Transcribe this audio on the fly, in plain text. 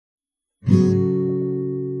William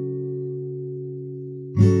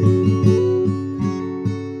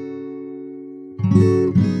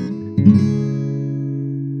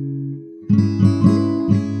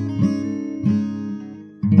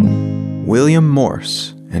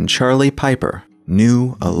Morse and Charlie Piper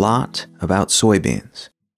knew a lot about soybeans.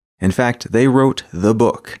 In fact, they wrote the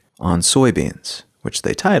book on soybeans, which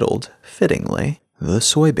they titled, fittingly, The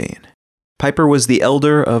Soybean. Piper was the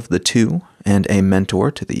elder of the two and a mentor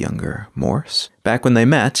to the younger Morse. Back when they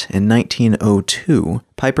met in 1902,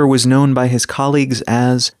 Piper was known by his colleagues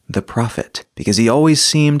as the Prophet because he always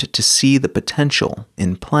seemed to see the potential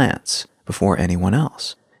in plants before anyone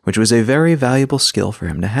else, which was a very valuable skill for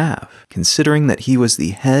him to have, considering that he was the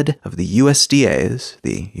head of the USDA's,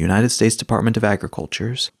 the United States Department of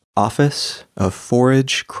Agriculture's, Office of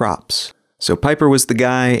Forage Crops. So Piper was the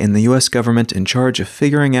guy in the U.S. government in charge of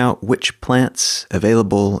figuring out which plants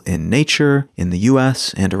available in nature, in the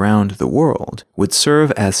U.S. and around the world, would serve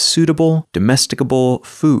as suitable, domesticable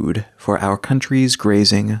food for our country's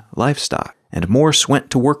grazing livestock. And Morse went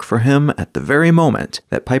to work for him at the very moment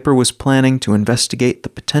that Piper was planning to investigate the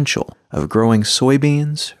potential of growing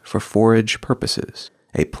soybeans for forage purposes,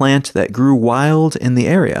 a plant that grew wild in the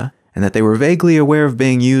area and that they were vaguely aware of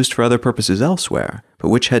being used for other purposes elsewhere, but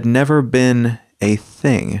which had never been a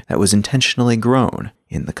thing that was intentionally grown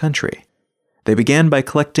in the country. They began by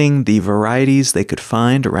collecting the varieties they could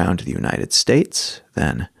find around the United States,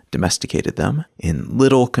 then domesticated them in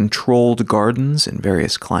little controlled gardens in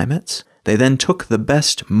various climates. They then took the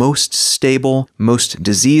best, most stable, most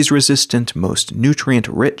disease-resistant, most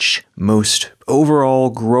nutrient-rich, most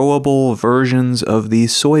overall growable versions of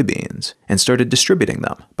these soybeans and started distributing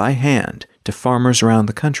them by hand to farmers around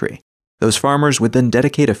the country. Those farmers would then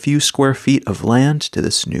dedicate a few square feet of land to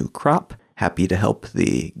this new crop, happy to help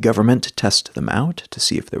the government test them out to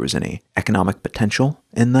see if there was any economic potential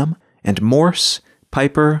in them. And Morse,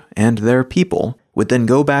 Piper, and their people would then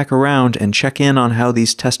go back around and check in on how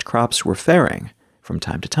these test crops were faring from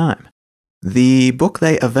time to time. The book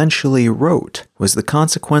they eventually wrote was the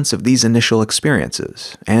consequence of these initial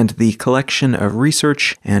experiences and the collection of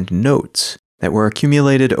research and notes that were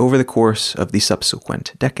accumulated over the course of the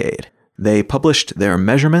subsequent decade. They published their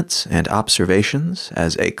measurements and observations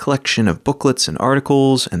as a collection of booklets and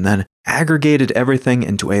articles and then aggregated everything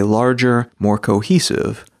into a larger, more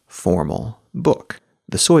cohesive, formal book,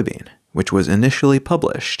 The Soybean, which was initially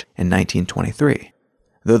published in 1923.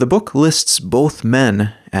 Though the book lists both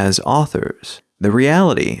men as authors, the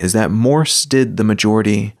reality is that Morse did the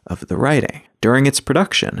majority of the writing. During its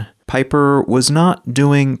production, Piper was not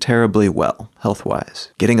doing terribly well,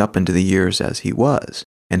 health-wise, getting up into the years as he was,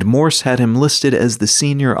 and Morse had him listed as the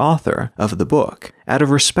senior author of the book, out of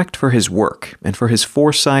respect for his work and for his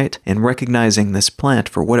foresight in recognizing this plant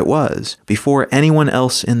for what it was, before anyone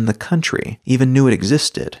else in the country even knew it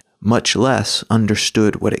existed, much less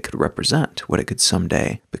understood what it could represent, what it could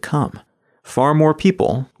someday become. Far more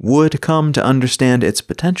people would come to understand its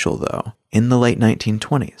potential, though, in the late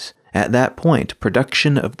 1920s. At that point,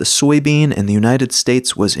 production of the soybean in the United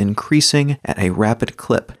States was increasing at a rapid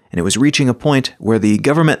clip, and it was reaching a point where the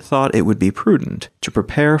government thought it would be prudent to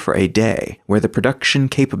prepare for a day where the production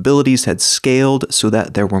capabilities had scaled so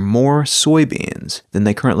that there were more soybeans than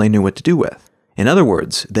they currently knew what to do with. In other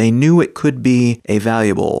words, they knew it could be a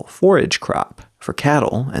valuable forage crop for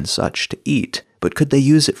cattle and such to eat, but could they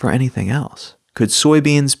use it for anything else? Could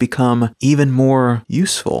soybeans become even more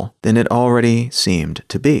useful than it already seemed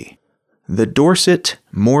to be? The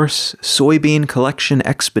Dorset-Morse soybean collection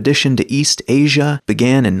expedition to East Asia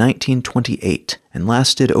began in 1928 and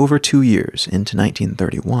lasted over 2 years into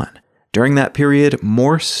 1931. During that period,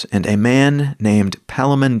 Morse and a man named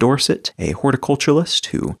Palaman Dorset, a horticulturalist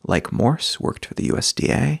who, like Morse, worked for the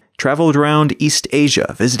USDA, traveled around East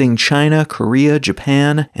Asia, visiting China, Korea,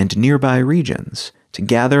 Japan, and nearby regions to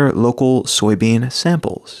gather local soybean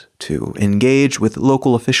samples, to engage with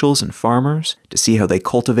local officials and farmers, to see how they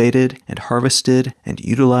cultivated and harvested and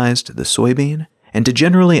utilized the soybean, and to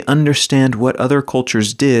generally understand what other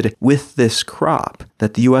cultures did with this crop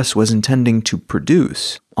that the U.S. was intending to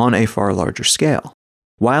produce on a far larger scale.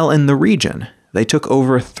 While in the region, they took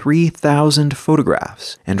over 3,000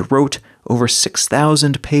 photographs and wrote over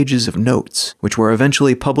 6,000 pages of notes, which were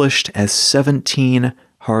eventually published as 17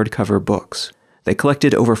 hardcover books. They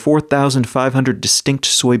collected over 4,500 distinct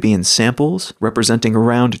soybean samples, representing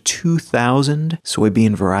around 2,000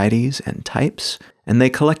 soybean varieties and types, and they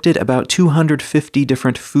collected about 250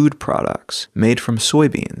 different food products made from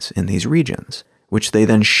soybeans in these regions, which they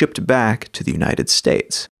then shipped back to the United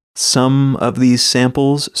States. Some of these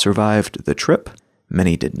samples survived the trip,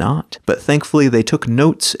 Many did not, but thankfully they took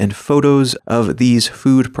notes and photos of these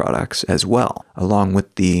food products as well, along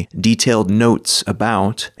with the detailed notes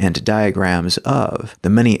about and diagrams of the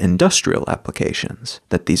many industrial applications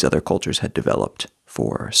that these other cultures had developed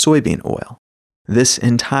for soybean oil. This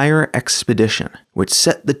entire expedition, which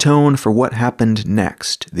set the tone for what happened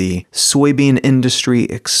next, the soybean industry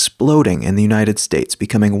exploding in the United States,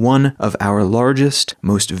 becoming one of our largest,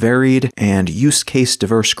 most varied, and use case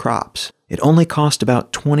diverse crops. It only cost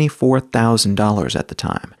about $24,000 at the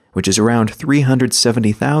time, which is around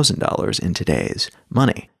 $370,000 in today's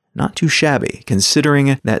money. Not too shabby,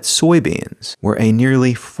 considering that soybeans were a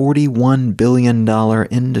nearly $41 billion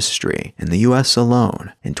industry in the US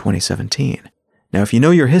alone in 2017. Now, if you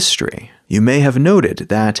know your history, you may have noted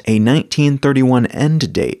that a 1931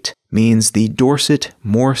 end date means the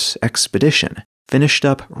Dorset-Morse expedition finished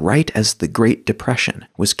up right as the Great Depression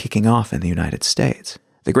was kicking off in the United States.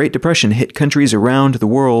 The Great Depression hit countries around the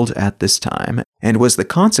world at this time and was the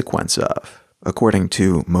consequence of, according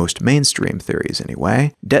to most mainstream theories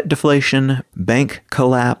anyway, debt deflation, bank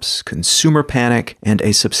collapse, consumer panic, and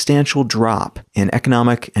a substantial drop in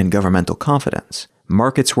economic and governmental confidence.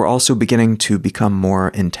 Markets were also beginning to become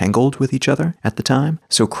more entangled with each other at the time,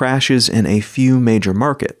 so crashes in a few major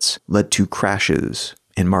markets led to crashes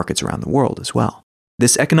in markets around the world as well.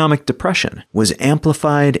 This economic depression was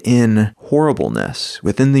amplified in horribleness,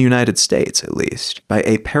 within the United States at least, by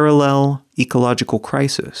a parallel ecological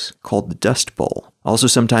crisis called the Dust Bowl, also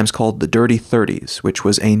sometimes called the Dirty 30s, which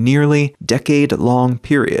was a nearly decade-long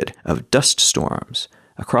period of dust storms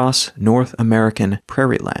across North American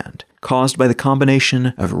prairie land, caused by the combination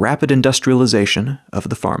of rapid industrialization of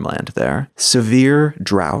the farmland there, severe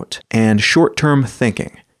drought, and short-term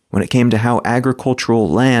thinking when it came to how agricultural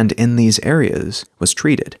land in these areas was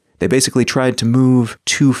treated. They basically tried to move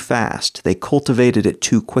too fast. They cultivated it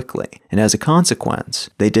too quickly. And as a consequence,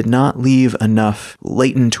 they did not leave enough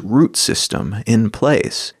latent root system in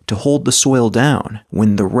place to hold the soil down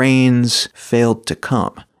when the rains failed to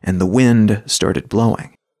come and the wind started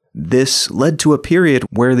blowing. This led to a period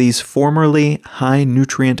where these formerly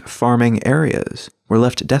high-nutrient farming areas were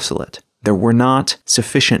left desolate. There were not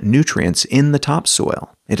sufficient nutrients in the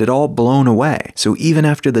topsoil. It had all blown away, so even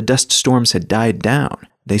after the dust storms had died down,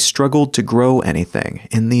 they struggled to grow anything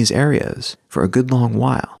in these areas for a good long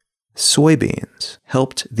while. Soybeans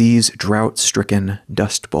helped these drought-stricken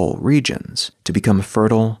Dust Bowl regions to become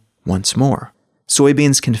fertile once more.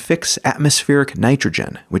 Soybeans can fix atmospheric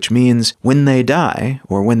nitrogen, which means when they die,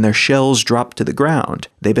 or when their shells drop to the ground,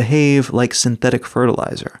 they behave like synthetic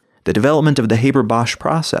fertilizer. The development of the Haber-Bosch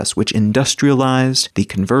process, which industrialized the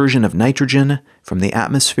conversion of nitrogen from the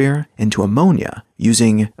atmosphere into ammonia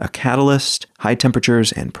using a catalyst, high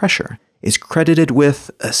temperatures, and pressure, is credited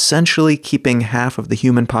with essentially keeping half of the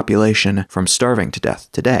human population from starving to death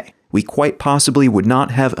today. We quite possibly would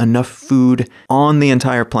not have enough food on the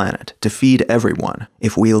entire planet to feed everyone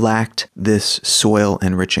if we lacked this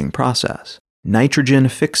soil-enriching process. Nitrogen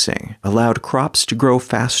fixing allowed crops to grow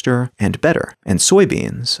faster and better, and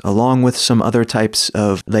soybeans, along with some other types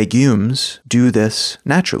of legumes, do this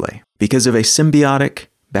naturally because of a symbiotic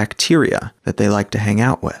bacteria that they like to hang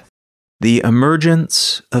out with. The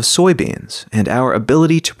emergence of soybeans and our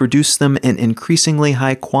ability to produce them in increasingly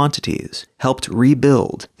high quantities helped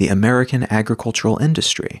rebuild the American agricultural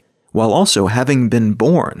industry, while also having been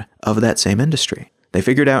born of that same industry. They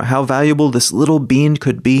figured out how valuable this little bean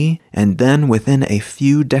could be, and then within a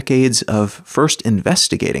few decades of first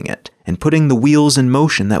investigating it and putting the wheels in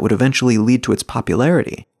motion that would eventually lead to its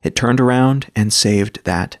popularity, it turned around and saved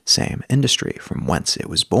that same industry from whence it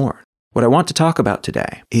was born. What I want to talk about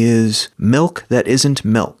today is milk that isn't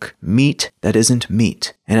milk, meat that isn't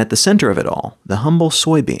meat, and at the center of it all, the humble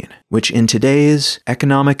soybean, which in today's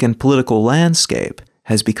economic and political landscape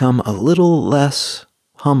has become a little less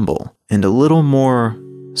humble and a little more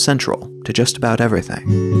central to just about everything.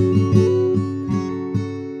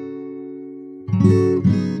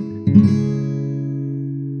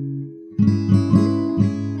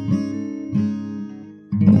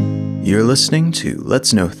 You're listening to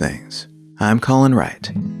Let's Know Things. I'm Colin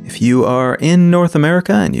Wright. If you are in North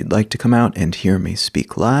America and you'd like to come out and hear me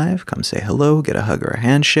speak live, come say hello, get a hug or a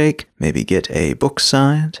handshake, maybe get a book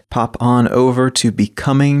signed, pop on over to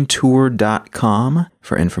becomingtour.com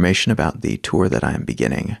for information about the tour that I'm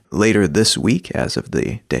beginning later this week as of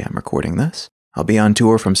the day I'm recording this. I'll be on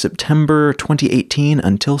tour from September 2018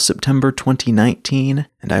 until September 2019,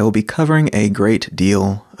 and I will be covering a great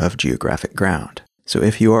deal of geographic ground. So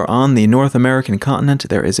if you are on the North American continent,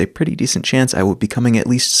 there is a pretty decent chance I will be coming at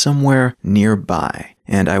least somewhere nearby.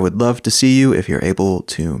 And I would love to see you if you're able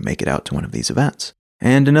to make it out to one of these events.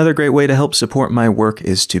 And another great way to help support my work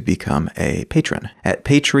is to become a patron at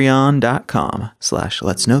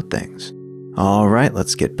patreon.com/letsknowthings. All right,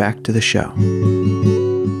 let's get back to the show.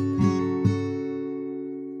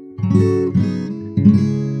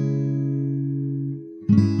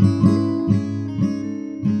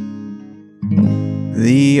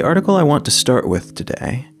 The article I want to start with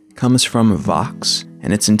today comes from Vox,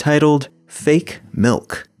 and it's entitled Fake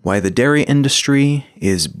Milk: Why the Dairy Industry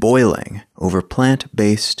is Boiling Over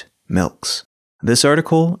Plant-Based Milks. This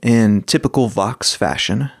article, in typical Vox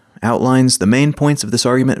fashion, outlines the main points of this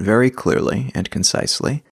argument very clearly and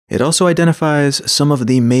concisely. It also identifies some of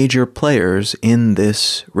the major players in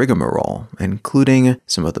this rigmarole, including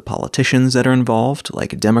some of the politicians that are involved,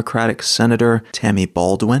 like Democratic Senator Tammy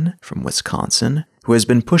Baldwin from Wisconsin, who has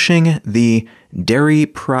been pushing the Dairy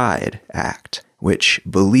Pride Act, which,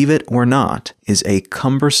 believe it or not, is a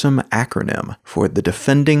cumbersome acronym for the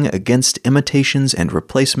Defending Against Imitations and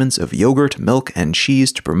Replacements of Yogurt, Milk, and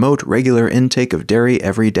Cheese to Promote Regular Intake of Dairy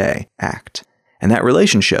Every Day Act. And that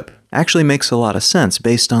relationship actually makes a lot of sense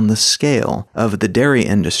based on the scale of the dairy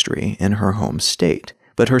industry in her home state.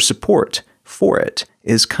 But her support for it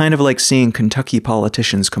is kind of like seeing Kentucky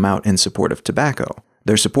politicians come out in support of tobacco.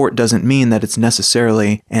 Their support doesn't mean that it's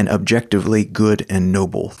necessarily an objectively good and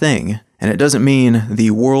noble thing, and it doesn't mean the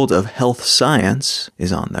world of health science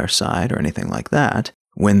is on their side or anything like that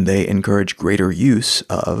when they encourage greater use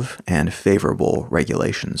of and favorable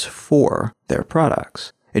regulations for their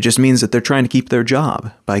products. It just means that they're trying to keep their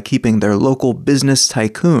job by keeping their local business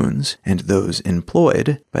tycoons and those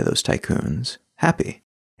employed by those tycoons happy.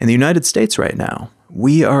 In the United States right now,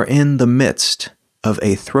 we are in the midst of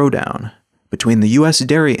a throwdown between the U.S.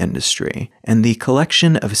 dairy industry and the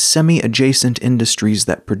collection of semi-adjacent industries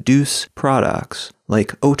that produce products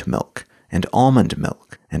like oat milk and almond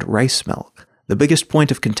milk and rice milk. The biggest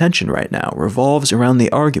point of contention right now revolves around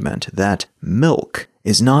the argument that milk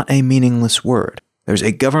is not a meaningless word. There's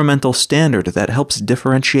a governmental standard that helps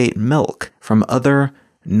differentiate milk from other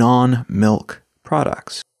non-milk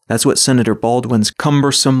products. That's what Senator Baldwin's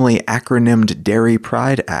cumbersomely acronymed Dairy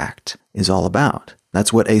Pride Act is all about.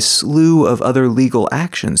 That's what a slew of other legal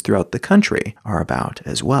actions throughout the country are about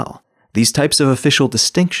as well. These types of official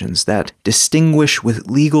distinctions that distinguish with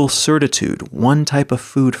legal certitude one type of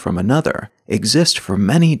food from another exist for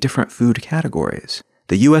many different food categories.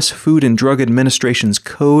 The U.S. Food and Drug Administration's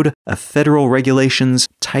Code of Federal Regulations,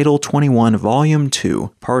 Title 21, Volume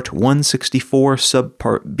 2, Part 164,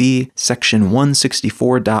 Subpart B, Section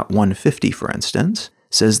 164.150, for instance,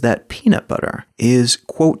 says that peanut butter is,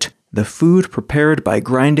 quote, the food prepared by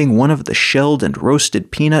grinding one of the shelled and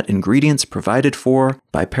roasted peanut ingredients provided for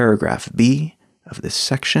by paragraph B of this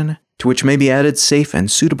section, to which may be added safe and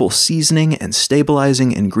suitable seasoning and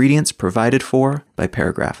stabilizing ingredients provided for by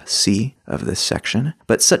paragraph C of this section.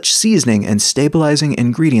 But such seasoning and stabilizing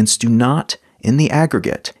ingredients do not, in the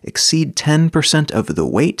aggregate, exceed 10% of the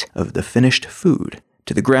weight of the finished food.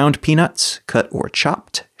 To the ground peanuts, cut or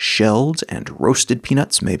chopped, shelled, and roasted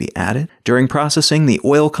peanuts may be added. During processing, the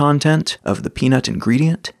oil content of the peanut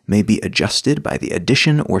ingredient may be adjusted by the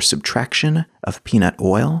addition or subtraction of peanut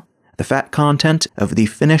oil. The fat content of the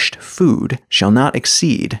finished food shall not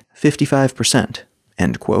exceed 55%,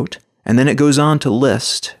 end quote. And then it goes on to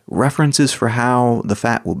list references for how the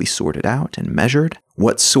fat will be sorted out and measured,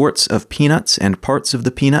 what sorts of peanuts and parts of the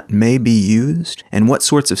peanut may be used, and what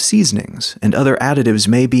sorts of seasonings and other additives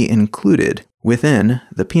may be included within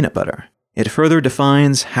the peanut butter. It further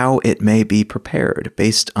defines how it may be prepared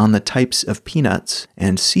based on the types of peanuts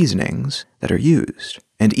and seasonings that are used,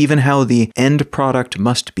 and even how the end product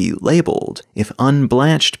must be labeled if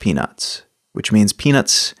unblanched peanuts, which means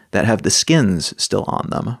peanuts that have the skins still on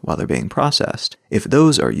them while they're being processed, if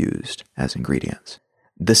those are used as ingredients.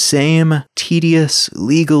 The same tedious,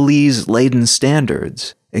 legalese-laden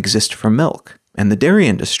standards exist for milk. And the dairy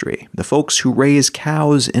industry, the folks who raise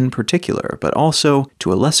cows in particular, but also,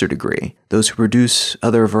 to a lesser degree, those who produce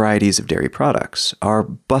other varieties of dairy products, are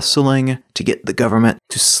bustling to get the government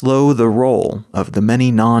to slow the roll of the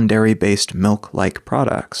many non-dairy-based milk-like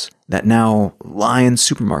products that now line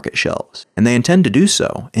supermarket shelves. And they intend to do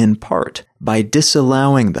so, in part, by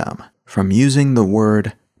disallowing them from using the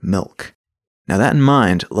word milk. Now that in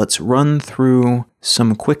mind, let's run through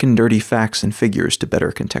some quick and dirty facts and figures to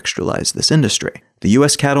better contextualize this industry. The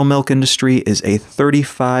U.S. cattle milk industry is a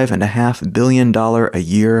 $35.5 billion a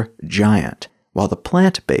year giant, while the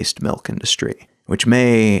plant-based milk industry, which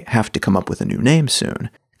may have to come up with a new name soon,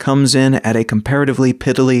 comes in at a comparatively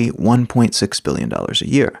piddly $1.6 billion a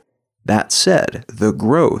year. That said, the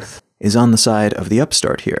growth is on the side of the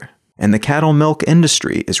upstart here. And the cattle milk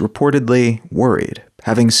industry is reportedly worried,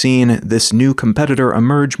 having seen this new competitor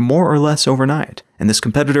emerge more or less overnight. And this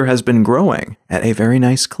competitor has been growing at a very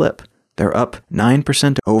nice clip. They're up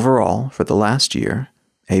 9% overall for the last year,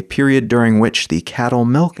 a period during which the cattle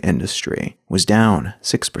milk industry was down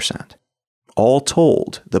 6%. All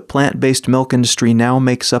told, the plant-based milk industry now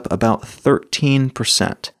makes up about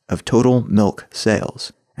 13% of total milk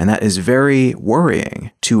sales. And that is very worrying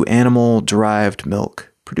to animal-derived milk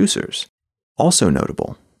producers. Also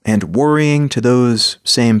notable, and worrying to those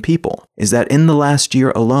same people, is that in the last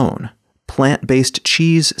year alone, plant-based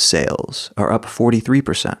cheese sales are up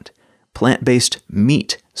 43%. Plant-based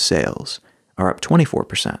meat sales are up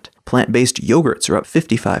 24%. Plant-based yogurts are up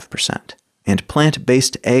 55%. And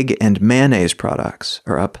plant-based egg and mayonnaise products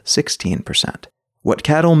are up 16%. What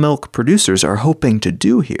cattle milk producers are hoping to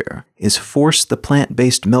do here is force the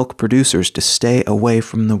plant-based milk producers to stay away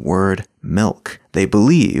from the word milk. They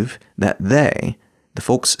believe that they, the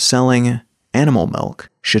folks selling animal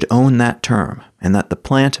milk, should own that term, and that the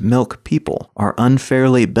plant milk people are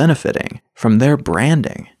unfairly benefiting from their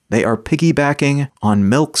branding. They are piggybacking on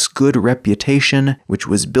milk's good reputation, which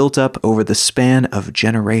was built up over the span of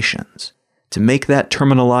generations. To make that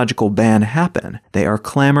terminological ban happen, they are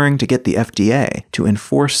clamoring to get the FDA to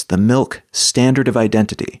enforce the milk standard of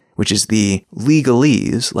identity, which is the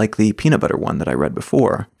legalese, like the peanut butter one that I read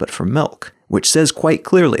before, but for milk, which says quite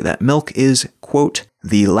clearly that milk is, quote,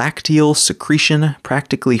 the lacteal secretion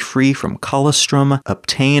practically free from colostrum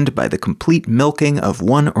obtained by the complete milking of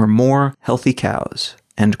one or more healthy cows,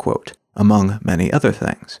 end quote, among many other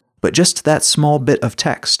things. But just that small bit of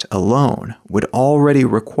text alone would already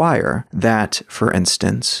require that, for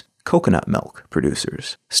instance, coconut milk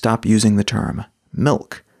producers stop using the term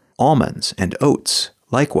milk. Almonds and oats,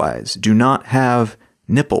 likewise, do not have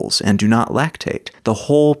nipples and do not lactate. The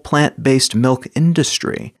whole plant-based milk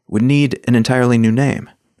industry would need an entirely new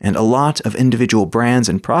name. And a lot of individual brands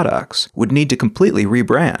and products would need to completely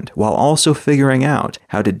rebrand while also figuring out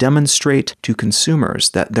how to demonstrate to consumers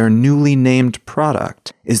that their newly named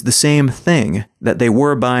product is the same thing that they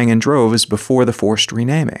were buying in droves before the forced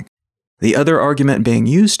renaming. The other argument being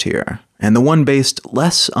used here, and the one based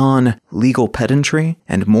less on legal pedantry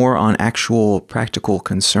and more on actual practical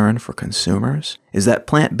concern for consumers, is that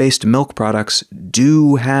plant-based milk products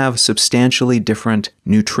do have substantially different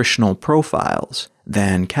nutritional profiles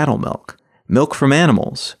than cattle milk. Milk from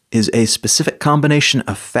animals is a specific combination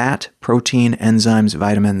of fat, protein, enzymes,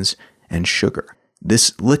 vitamins, and sugar.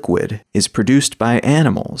 This liquid is produced by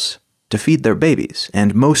animals to feed their babies,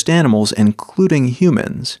 and most animals, including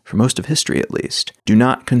humans, for most of history at least, do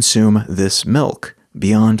not consume this milk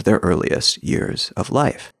beyond their earliest years of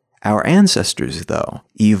life. Our ancestors, though,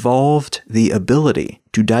 evolved the ability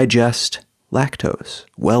to digest lactose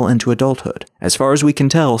well into adulthood. As far as we can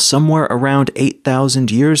tell, somewhere around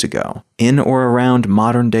 8,000 years ago, in or around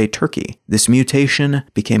modern-day Turkey, this mutation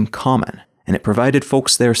became common, and it provided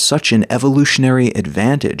folks there such an evolutionary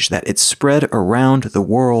advantage that it spread around the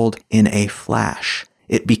world in a flash.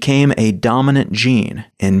 It became a dominant gene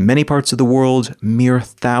in many parts of the world mere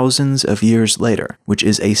thousands of years later, which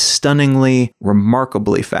is a stunningly,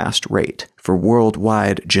 remarkably fast rate for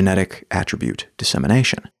worldwide genetic attribute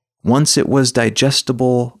dissemination. Once it was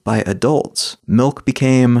digestible by adults, milk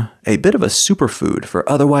became a bit of a superfood for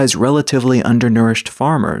otherwise relatively undernourished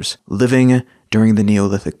farmers living during the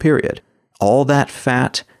Neolithic period. All that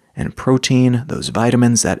fat and protein, those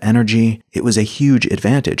vitamins, that energy, it was a huge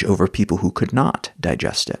advantage over people who could not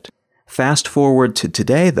digest it. Fast forward to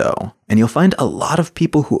today, though, and you'll find a lot of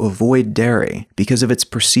people who avoid dairy because of its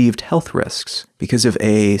perceived health risks, because of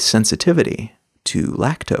a sensitivity to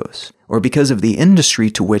lactose, or because of the industry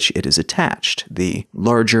to which it is attached, the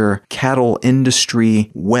larger cattle industry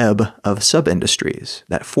web of sub-industries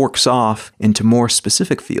that forks off into more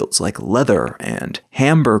specific fields like leather and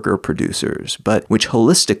hamburger producers, but which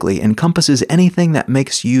holistically encompasses anything that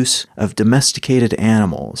makes use of domesticated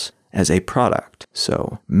animals as a product.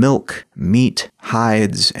 So milk, meat,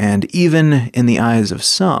 hides, and even, in the eyes of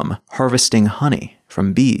some, harvesting honey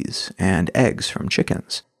from bees and eggs from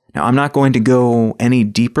chickens. Now, I'm not going to go any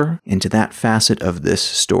deeper into that facet of this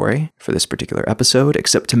story for this particular episode,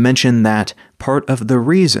 except to mention that part of the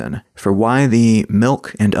reason for why the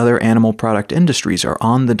milk and other animal product industries are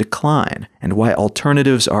on the decline and why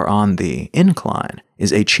alternatives are on the incline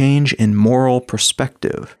is a change in moral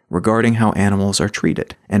perspective regarding how animals are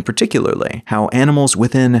treated, and particularly how animals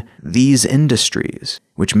within these industries,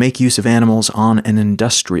 which make use of animals on an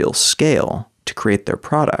industrial scale to create their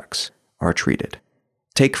products, are treated.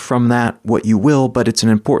 Take from that what you will, but it's an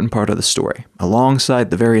important part of the story, alongside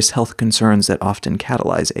the various health concerns that often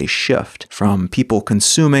catalyze a shift from people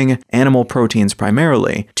consuming animal proteins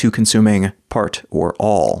primarily to consuming part or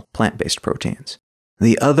all plant-based proteins.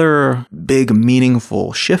 The other big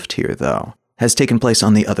meaningful shift here, though, has taken place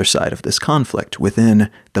on the other side of this conflict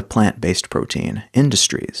within the plant-based protein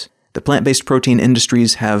industries. The plant-based protein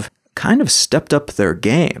industries have kind of stepped up their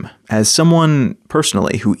game. As someone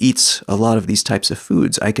personally who eats a lot of these types of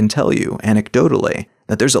foods, I can tell you anecdotally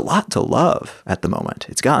that there's a lot to love at the moment.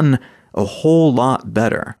 It's gotten a whole lot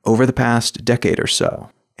better over the past decade or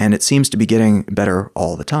so, and it seems to be getting better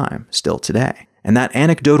all the time, still today. And that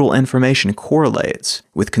anecdotal information correlates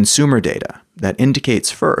with consumer data that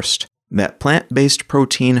indicates first that plant-based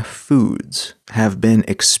protein foods have been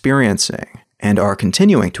experiencing and are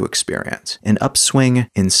continuing to experience an upswing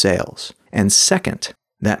in sales. And second,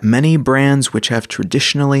 that many brands which have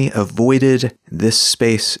traditionally avoided this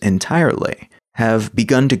space entirely have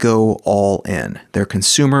begun to go all in. Their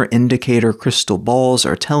consumer indicator crystal balls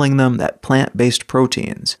are telling them that plant-based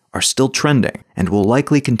proteins are still trending and will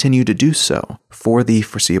likely continue to do so for the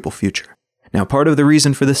foreseeable future. Now, part of the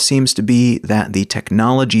reason for this seems to be that the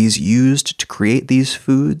technologies used to create these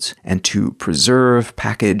foods and to preserve,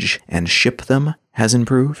 package, and ship them has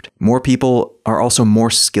improved. More people are also more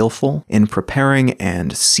skillful in preparing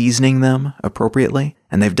and seasoning them appropriately,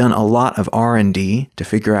 and they've done a lot of R&D to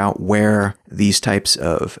figure out where these types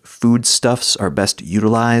of foodstuffs are best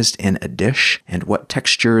utilized in a dish and what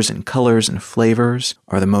textures and colors and flavors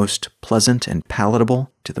are the most pleasant and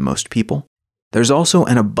palatable to the most people. There's also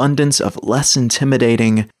an abundance of less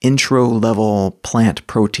intimidating intro-level plant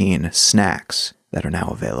protein snacks that are now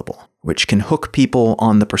available, which can hook people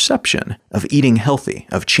on the perception of eating healthy,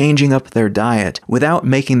 of changing up their diet without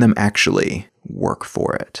making them actually work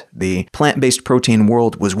for it. The plant-based protein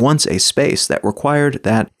world was once a space that required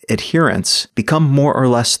that adherents become more or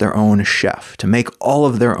less their own chef, to make all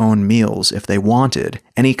of their own meals if they wanted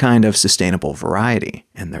any kind of sustainable variety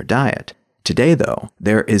in their diet. Today, though,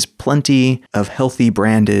 there is plenty of healthy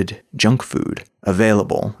branded junk food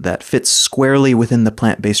available that fits squarely within the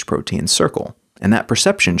plant-based protein circle. And that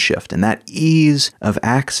perception shift and that ease of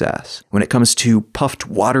access when it comes to puffed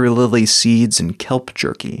water lily seeds and kelp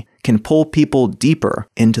jerky can pull people deeper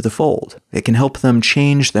into the fold. It can help them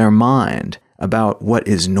change their mind about what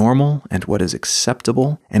is normal and what is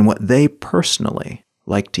acceptable and what they personally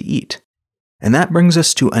like to eat. And that brings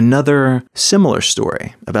us to another similar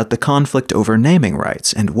story about the conflict over naming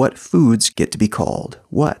rights and what foods get to be called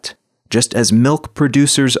what. Just as milk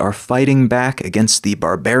producers are fighting back against the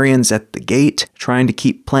barbarians at the gate, trying to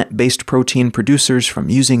keep plant-based protein producers from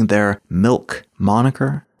using their milk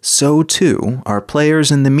moniker, so too are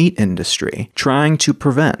players in the meat industry trying to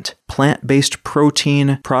prevent plant-based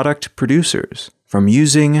protein product producers from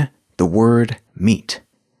using the word meat.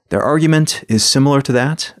 Their argument is similar to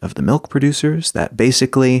that of the milk producers, that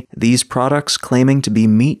basically these products claiming to be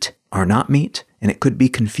meat are not meat, and it could be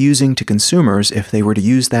confusing to consumers if they were to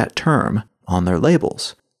use that term on their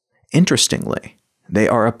labels. Interestingly, they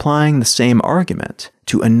are applying the same argument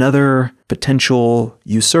to another potential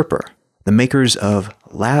usurper, the makers of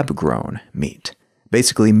lab-grown meat.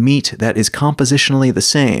 Basically meat that is compositionally the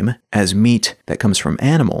same as meat that comes from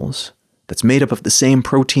animals, that's made up of the same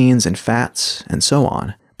proteins and fats and so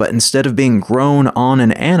on, but instead of being grown on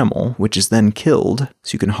an animal, which is then killed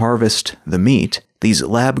so you can harvest the meat, these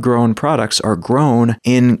lab-grown products are grown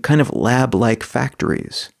in kind of lab-like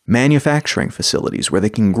factories, manufacturing facilities where they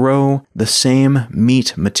can grow the same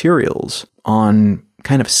meat materials on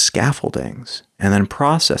kind of scaffoldings and then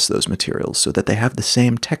process those materials so that they have the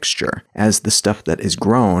same texture as the stuff that is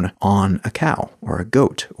grown on a cow or a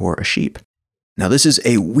goat or a sheep. Now, this is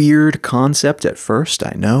a weird concept at first,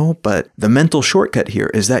 I know, but the mental shortcut here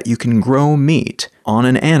is that you can grow meat on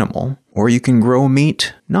an animal, or you can grow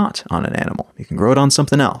meat not on an animal. You can grow it on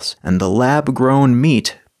something else. And the lab-grown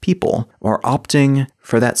meat people are opting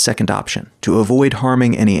for that second option, to avoid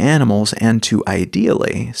harming any animals and to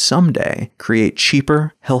ideally, someday, create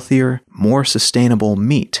cheaper, healthier, more sustainable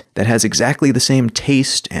meat that has exactly the same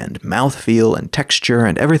taste and mouthfeel and texture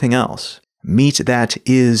and everything else. Meat that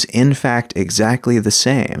is, in fact, exactly the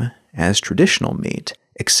same as traditional meat,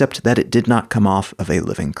 except that it did not come off of a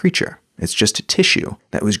living creature. It's just tissue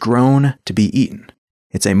that was grown to be eaten.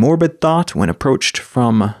 It's a morbid thought when approached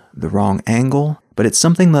from the wrong angle, but it's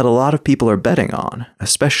something that a lot of people are betting on,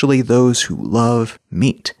 especially those who love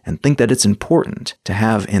meat and think that it's important to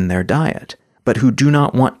have in their diet, but who do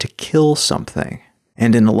not want to kill something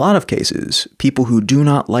And in a lot of cases, people who do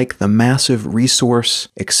not like the massive resource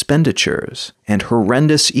expenditures and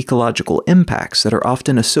horrendous ecological impacts that are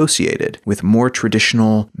often associated with more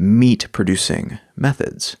traditional meat-producing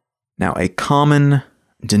methods. Now, a common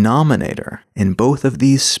denominator in both of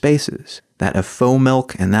these spaces, that of faux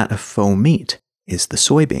milk and that of faux meat, is the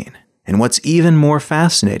soybean. And what's even more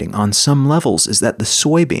fascinating on some levels is that the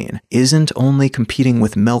soybean isn't only competing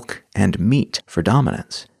with milk and meat for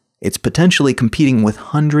dominance. It's potentially competing with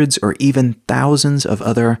hundreds or even thousands of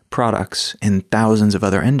other products in thousands of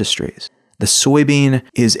other industries. The soybean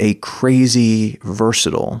is a crazy,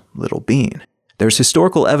 versatile little bean. There's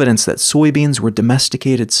historical evidence that soybeans were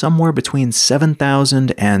domesticated somewhere between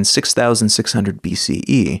 7,000 and 6,600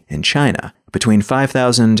 BCE in China, between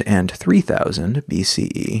 5,000 and 3,000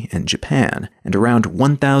 BCE in Japan, and around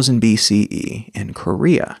 1,000 BCE in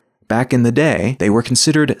Korea. Back in the day, they were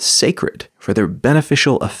considered sacred for their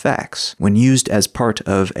beneficial effects when used as part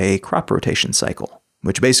of a crop rotation cycle,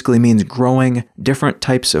 which basically means growing different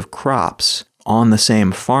types of crops on the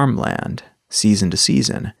same farmland season to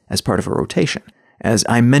season as part of a rotation. As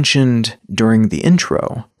I mentioned during the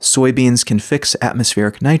intro, soybeans can fix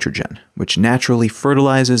atmospheric nitrogen, which naturally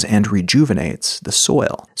fertilizes and rejuvenates the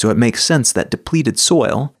soil. So it makes sense that depleted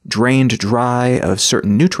soil, drained dry of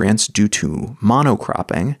certain nutrients due to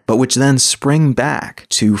monocropping, but which then spring back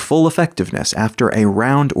to full effectiveness after a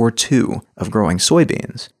round or two of growing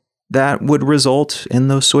soybeans, that would result in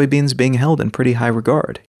those soybeans being held in pretty high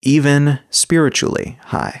regard, even spiritually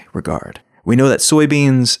high regard. We know that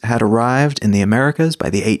soybeans had arrived in the Americas by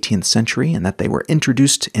the 18th century and that they were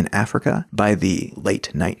introduced in Africa by the late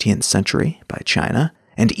 19th century by China.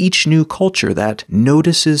 And each new culture that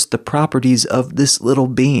notices the properties of this little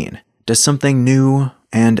bean does something new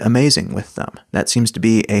and amazing with them. That seems to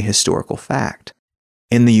be a historical fact.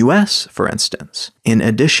 In the US, for instance, in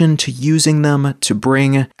addition to using them to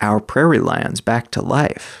bring our prairie lions back to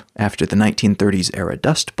life after the 1930s era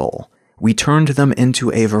Dust Bowl, we turned them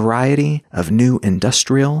into a variety of new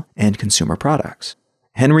industrial and consumer products.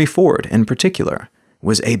 Henry Ford, in particular,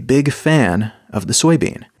 was a big fan of the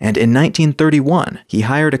soybean, and in 1931, he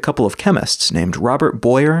hired a couple of chemists named Robert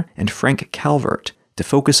Boyer and Frank Calvert to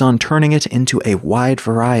focus on turning it into a wide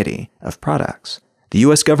variety of products. The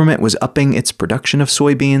US government was upping its production of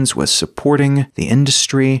soybeans, was supporting the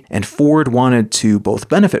industry, and Ford wanted to both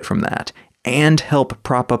benefit from that and help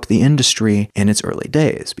prop up the industry in its early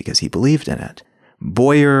days because he believed in it.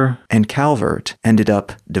 Boyer and Calvert ended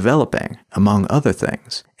up developing, among other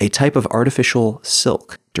things, a type of artificial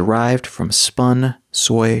silk derived from spun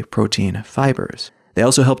soy protein fibers. They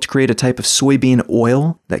also helped create a type of soybean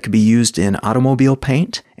oil that could be used in automobile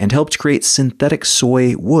paint and helped create synthetic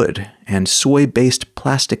soy wood and soy-based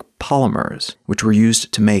plastic polymers, which were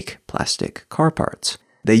used to make plastic car parts.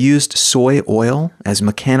 They used soy oil as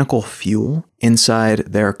mechanical fuel inside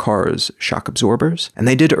their cars' shock absorbers, and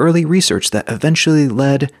they did early research that eventually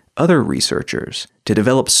led other researchers to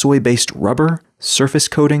develop soy-based rubber, surface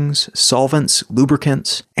coatings, solvents,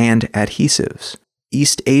 lubricants, and adhesives.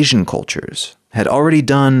 East Asian cultures had already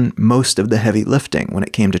done most of the heavy lifting when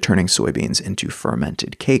it came to turning soybeans into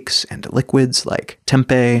fermented cakes and liquids like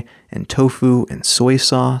tempeh and tofu and soy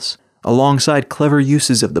sauce, alongside clever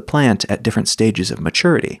uses of the plant at different stages of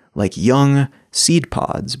maturity, like young seed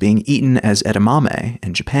pods being eaten as edamame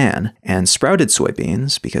in Japan, and sprouted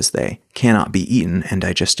soybeans, because they cannot be eaten and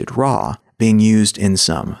digested raw, being used in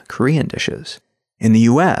some Korean dishes. In the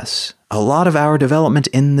US, a lot of our development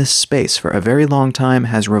in this space for a very long time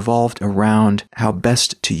has revolved around how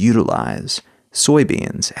best to utilize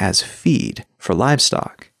soybeans as feed for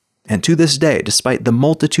livestock. And to this day, despite the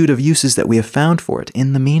multitude of uses that we have found for it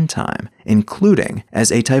in the meantime, including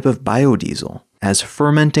as a type of biodiesel, as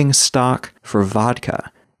fermenting stock for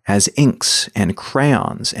vodka, as inks and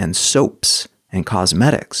crayons and soaps and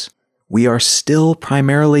cosmetics, we are still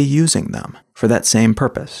primarily using them for that same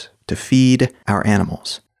purpose, to feed our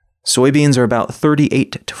animals. Soybeans are about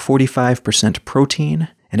 38 to 45% protein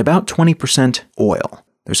and about 20% oil.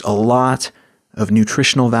 There's a lot of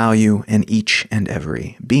nutritional value in each and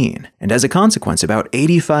every bean. And as a consequence, about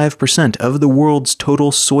 85% of the world's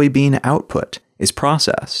total soybean output is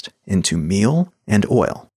processed into meal and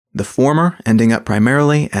oil. The former ending up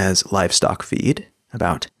primarily as livestock feed.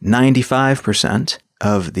 About 95%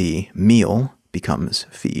 of the meal becomes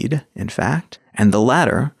feed, in fact, and the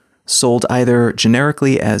latter sold either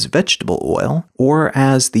generically as vegetable oil or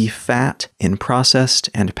as the fat in processed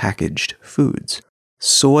and packaged foods.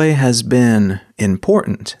 Soy has been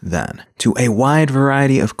important, then, to a wide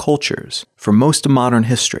variety of cultures for most of modern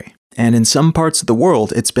history, and in some parts of the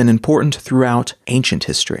world it's been important throughout ancient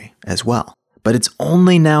history as well. but it's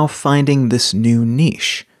only now finding this new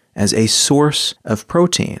niche as a source of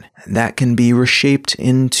protein that can be reshaped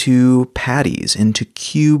into patties, into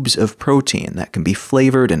cubes of protein that can be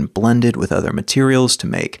flavored and blended with other materials to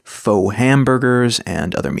make faux hamburgers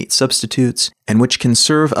and other meat substitutes, and which can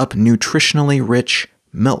serve up nutritionally rich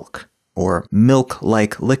milk, or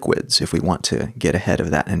milk-like liquids if we want to get ahead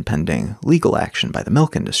of that impending legal action by the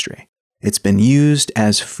milk industry. It's been used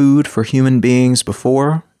as food for human beings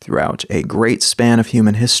before, throughout a great span of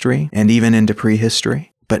human history, and even into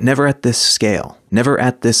prehistory, but never at this scale, never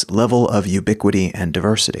at this level of ubiquity and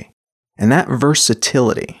diversity. And that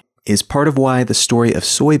versatility is part of why the story of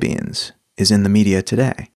soybeans is in the media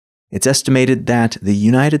today. It's estimated that the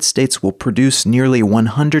United States will produce nearly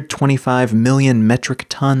 125 million metric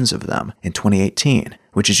tons of them in 2018,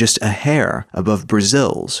 which is just a hair above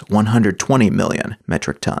Brazil's 120 million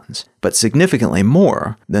metric tons, but significantly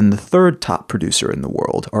more than the third top producer in the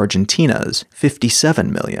world, Argentina's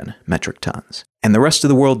 57 million metric tons. And the rest of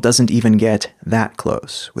the world doesn't even get that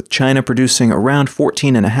close, with China producing around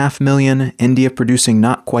 14.5 million, India producing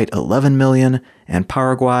not quite 11 million, and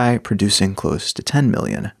Paraguay producing close to 10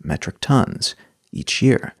 million metric tons each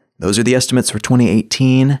year. Those are the estimates for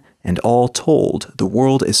 2018, and all told, the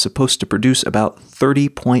world is supposed to produce about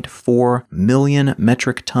 30.4 million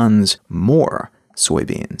metric tons more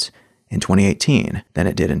soybeans in 2018 than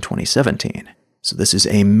it did in 2017. So this is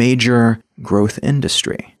a major growth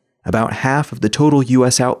industry. About half of the total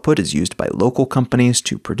U.S. output is used by local companies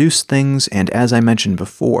to produce things, and as I mentioned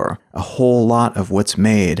before, a whole lot of what's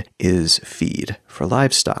made is feed for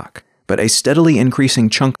livestock. But a steadily increasing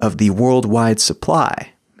chunk of the worldwide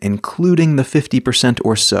supply, including the 50%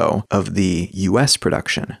 or so of the U.S.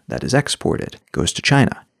 production that is exported, goes to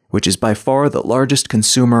China, which is by far the largest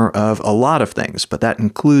consumer of a lot of things, but that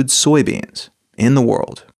includes soybeans in the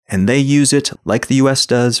world. And they use it, like the US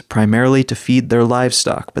does, primarily to feed their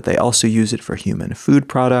livestock, but they also use it for human food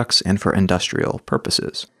products and for industrial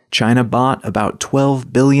purposes. China bought about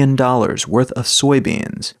 $12 billion worth of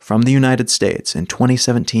soybeans from the United States in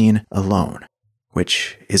 2017 alone,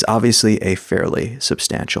 which is obviously a fairly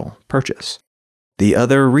substantial purchase. The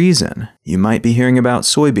other reason you might be hearing about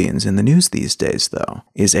soybeans in the news these days, though,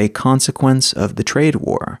 is a consequence of the trade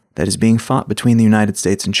war that is being fought between the United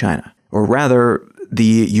States and China, or rather, the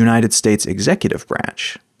United States executive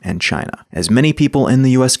branch and China, as many people in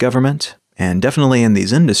the US government, and definitely in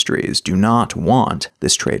these industries, do not want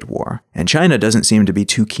this trade war, and China doesn't seem to be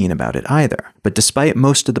too keen about it either. But despite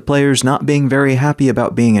most of the players not being very happy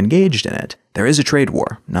about being engaged in it, there is a trade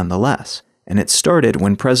war nonetheless, and it started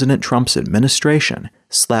when President Trump's administration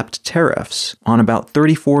slapped tariffs on about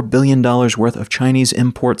 $34 billion worth of Chinese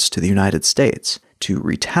imports to the United States to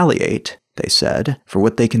retaliate, they said, for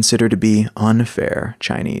what they consider to be unfair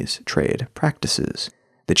Chinese trade practices.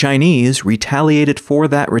 The Chinese retaliated for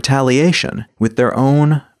that retaliation with their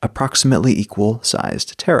own approximately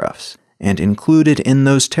equal-sized tariffs, and included in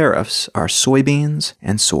those tariffs are soybeans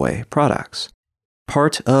and soy products.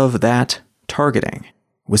 Part of that targeting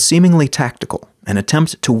was seemingly tactical, an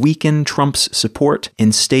attempt to weaken Trump's support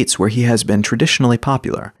in states where he has been traditionally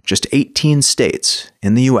popular. Just 18 states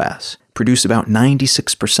in the U.S. produce about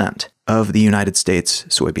 96% of the United States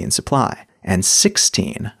soybean supply, and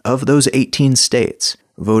 16 of those 18 states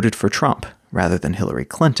voted for Trump rather than Hillary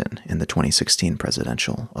Clinton in the 2016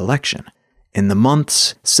 presidential election. In the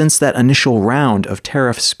months since that initial round of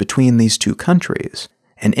tariffs between these two countries,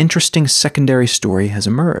 an interesting secondary story has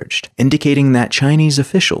emerged, indicating that Chinese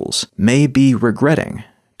officials may be regretting,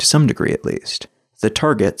 to some degree at least, the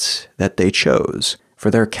targets that they chose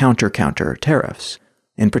for their counter tariffs.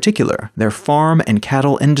 In particular, their farm and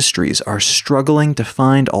cattle industries are struggling to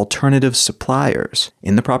find alternative suppliers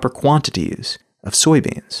in the proper quantities of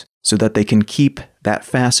soybeans so that they can keep that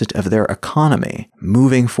facet of their economy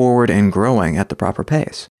moving forward and growing at the proper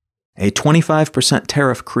pace. A 25%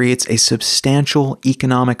 tariff creates a substantial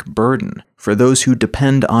economic burden for those who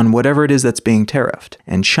depend on whatever it is that's being tariffed,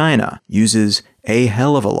 and China uses a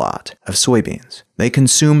hell of a lot of soybeans. They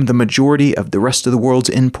consume the majority of the rest of the world's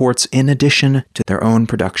imports in addition to their own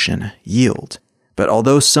production yield. But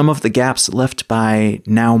although some of the gaps left by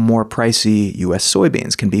now more pricey U.S.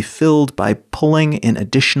 soybeans can be filled by pulling in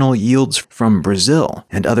additional yields from Brazil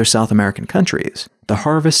and other South American countries, the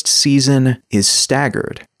harvest season is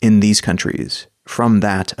staggered in these countries from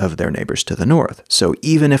that of their neighbors to the north. So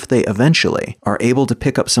even if they eventually are able to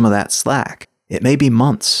pick up some of that slack, it may be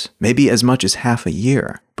months, maybe as much as half a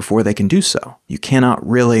year before they can do so. You cannot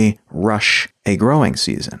really rush a growing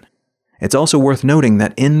season. It's also worth noting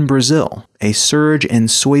that in Brazil, a surge in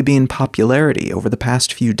soybean popularity over the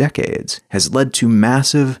past few decades has led to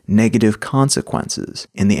massive negative consequences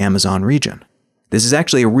in the Amazon region. This is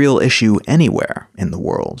actually a real issue anywhere in the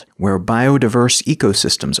world, where biodiverse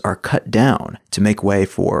ecosystems are cut down to make way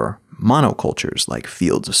for monocultures like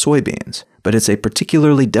fields of soybeans. But it's a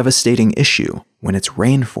particularly devastating issue when it's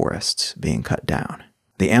rainforests being cut down.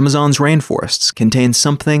 The Amazon's rainforests contain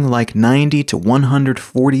something like 90 to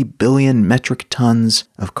 140 billion metric tons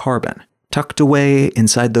of carbon, tucked away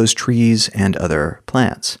inside those trees and other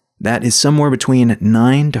plants. That is somewhere between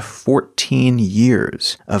 9 to 14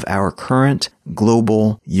 years of our current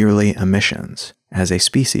global yearly emissions as a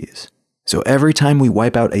species. So every time we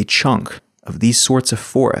wipe out a chunk of these sorts of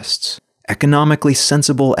forests, economically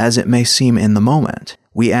sensible as it may seem in the moment,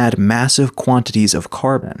 we add massive quantities of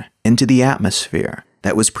carbon into the atmosphere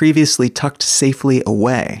that was previously tucked safely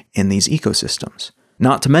away in these ecosystems.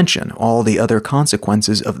 Not to mention all the other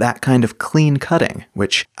consequences of that kind of clean cutting,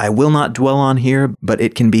 which I will not dwell on here, but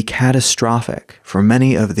it can be catastrophic for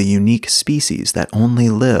many of the unique species that only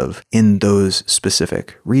live in those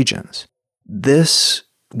specific regions. This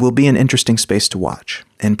will be an interesting space to watch,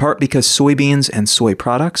 in part because soybeans and soy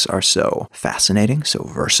products are so fascinating, so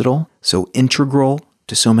versatile, so integral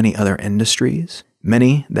to so many other industries,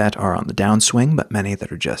 many that are on the downswing, but many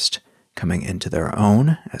that are just coming into their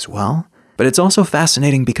own as well. But it's also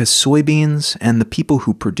fascinating because soybeans and the people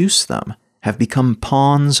who produce them have become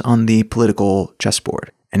pawns on the political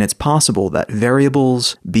chessboard. And it's possible that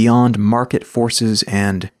variables beyond market forces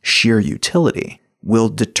and sheer utility will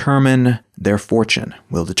determine their fortune,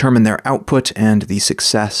 will determine their output and the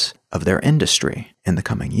success of their industry in the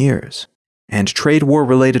coming years. And trade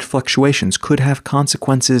war-related fluctuations could have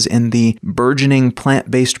consequences in the burgeoning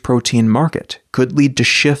plant-based protein market, could lead to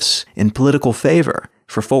shifts in political favor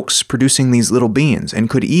for folks producing these little beans, and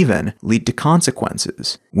could even lead to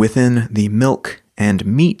consequences within the milk and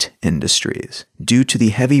meat industries due to the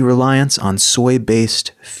heavy reliance on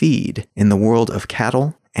soy-based feed in the world of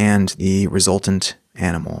cattle and the resultant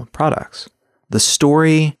animal products. The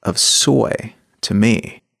story of soy, to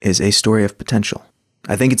me, is a story of potential.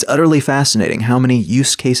 I think it's utterly fascinating how many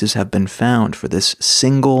use cases have been found for this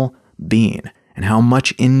single bean, and how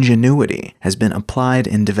much ingenuity has been applied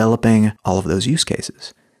in developing all of those use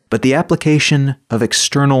cases. But the application of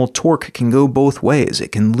external torque can go both ways.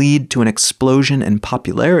 It can lead to an explosion in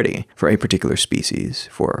popularity for a particular species,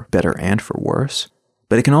 for better and for worse.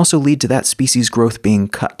 But it can also lead to that species' growth being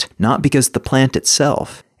cut, not because the plant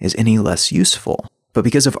itself is any less useful, but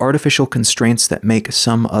because of artificial constraints that make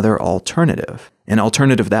some other alternative, an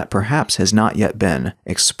alternative that perhaps has not yet been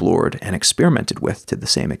explored and experimented with to the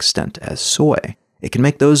same extent as soy. It can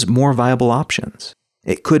make those more viable options.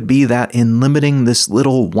 It could be that in limiting this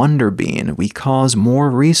little wonder bean, we cause more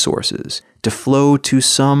resources to flow to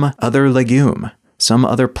some other legume, some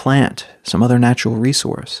other plant, some other natural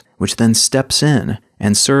resource, which then steps in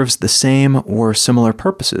and serves the same or similar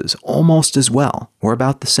purposes almost as well, or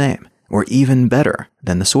about the same, or even better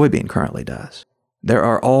than the soybean currently does. There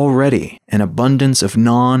are already an abundance of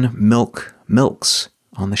non-milk milks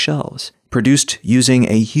on the shelves, produced using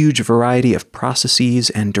a huge variety of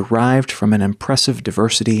processes and derived from an impressive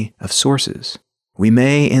diversity of sources. We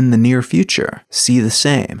may, in the near future, see the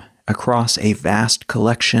same across a vast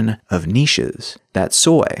collection of niches that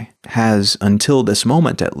soy has, until this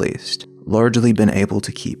moment at least, largely been able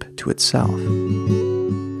to keep to itself.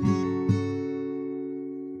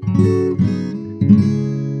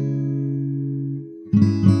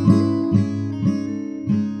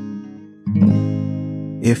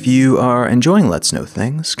 If you are enjoying Let's Know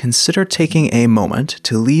Things, consider taking a moment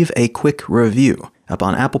to leave a quick review up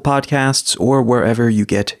on Apple Podcasts or wherever you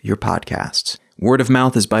get your podcasts. Word of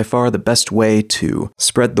mouth is by far the best way to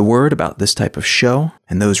spread the word about this type of show,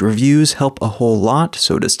 and those reviews help a whole lot.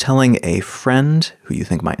 So does telling a friend who you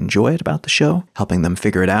think might enjoy it about the show, helping them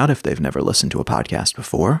figure it out if they've never listened to a podcast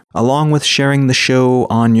before, along with sharing the show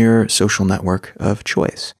on your social network of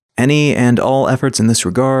choice. Any and all efforts in this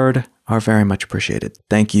regard are very much appreciated.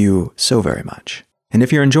 Thank you so very much. And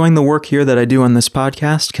if you're enjoying the work here that I do on this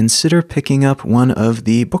podcast, consider picking up one of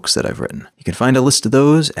the books that I've written. You can find a list of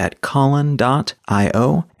those at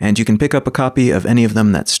colin.io, and you can pick up a copy of any of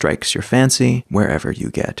them that strikes your fancy wherever you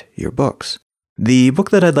get your books. The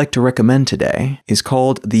book that I'd like to recommend today is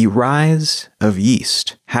called The Rise of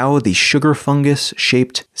Yeast: How the Sugar Fungus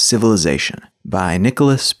Shaped Civilization by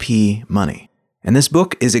Nicholas P. Money. And this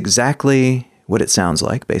book is exactly what it sounds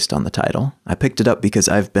like based on the title. I picked it up because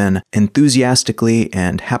I've been enthusiastically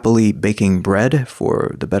and happily baking bread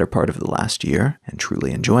for the better part of the last year and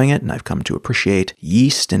truly enjoying it, and I've come to appreciate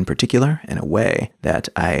yeast in particular in a way that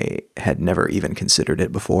I had never even considered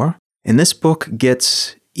it before. And this book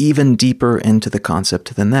gets even deeper into the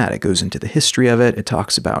concept than that. It goes into the history of it. It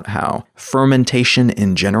talks about how fermentation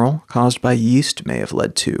in general caused by yeast may have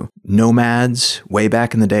led to nomads way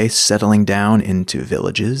back in the day settling down into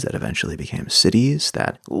villages that eventually became cities,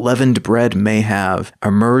 that leavened bread may have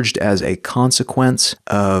emerged as a consequence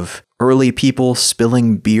of early people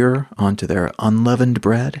spilling beer onto their unleavened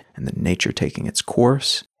bread and then nature taking its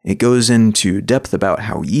course. It goes into depth about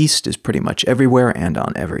how yeast is pretty much everywhere and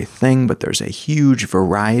on everything, but there's a huge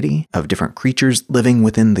variety of different creatures living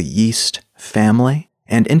within the yeast family.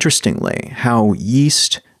 And interestingly, how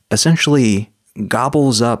yeast essentially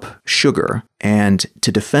gobbles up sugar and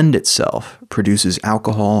to defend itself produces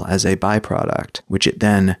alcohol as a byproduct, which it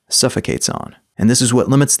then suffocates on. And this is what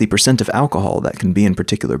limits the percent of alcohol that can be in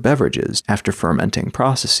particular beverages after fermenting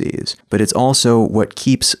processes. But it's also what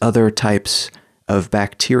keeps other types of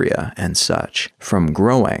bacteria and such from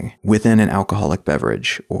growing within an alcoholic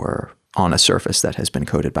beverage or on a surface that has been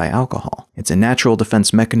coated by alcohol. It's a natural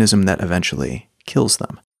defense mechanism that eventually kills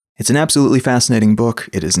them. It's an absolutely fascinating book.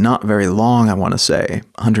 It is not very long, I want to say,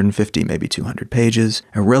 150, maybe 200 pages,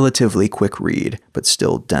 a relatively quick read, but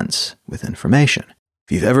still dense with information.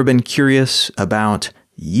 If you've ever been curious about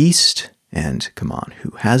yeast, and come on,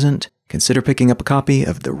 who hasn't, consider picking up a copy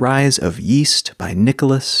of The Rise of Yeast by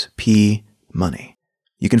Nicholas P. Money.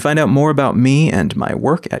 You can find out more about me and my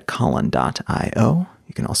work at Colin.io.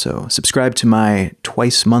 You can also subscribe to my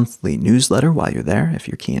twice-monthly newsletter while you're there if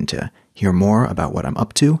you're keen to hear more about what I'm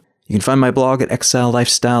up to. You can find my blog at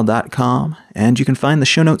exilelifestyle.com, and you can find the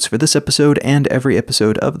show notes for this episode and every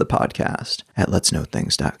episode of the podcast at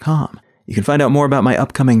letsknowthings.com. You can find out more about my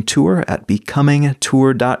upcoming tour at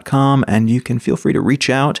becomingtour.com, and you can feel free to reach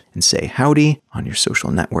out and say howdy on your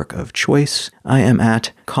social network of choice. I am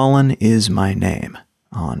at Colin is my name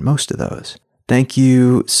on most of those. Thank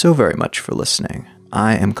you so very much for listening.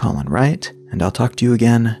 I am Colin Wright, and I'll talk to you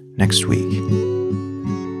again next week.